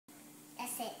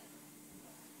it.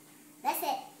 That's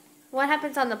it. What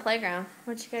happens on the playground?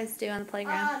 What you guys do on the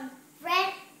playground?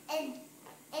 Fred and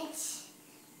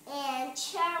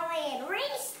Charlie and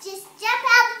Reese just jumped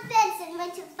out the fence and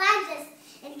went to find us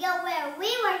and go where we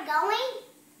were going.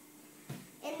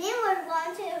 And then we're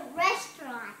going to a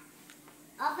restaurant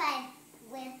off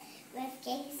with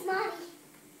Katie's mommy.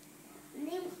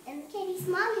 And Katie's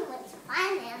mommy went to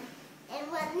find them.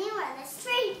 And when they were on the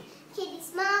street,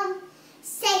 Katie's mom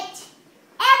said,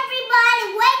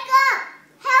 "Everybody wake up!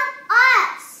 Help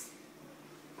us!"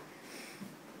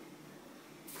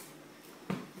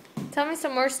 Tell me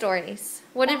some more stories.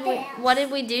 What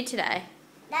did we do today?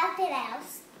 Nothing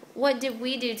else. What did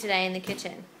we do today in the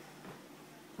kitchen?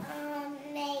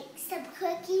 Make some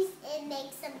cookies and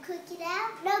make some cookie dough.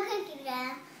 No cookie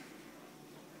dough.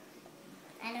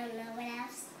 I don't know what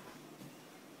else.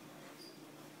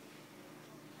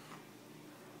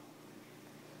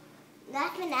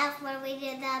 Nothing else what we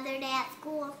did the other day at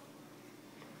school.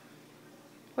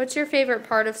 What's your favorite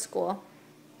part of school?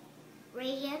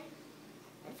 Ran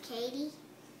with Katie.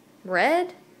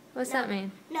 Red? What's that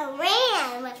mean? No,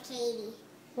 ran with Katie.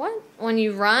 What? When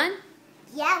you run?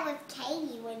 Yeah, with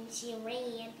Katie when she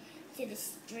ran to the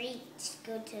street to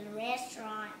go to the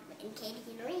restaurant. And Katie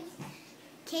and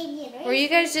Reese. Were you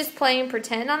guys just playing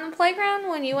pretend on the playground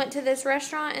when you went to this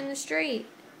restaurant in the street?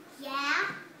 Yeah.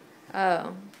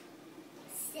 Oh.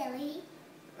 Silly.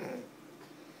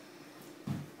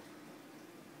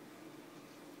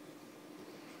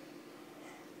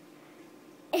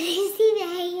 You see the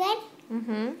hanging?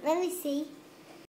 Mm-hmm. Let me see.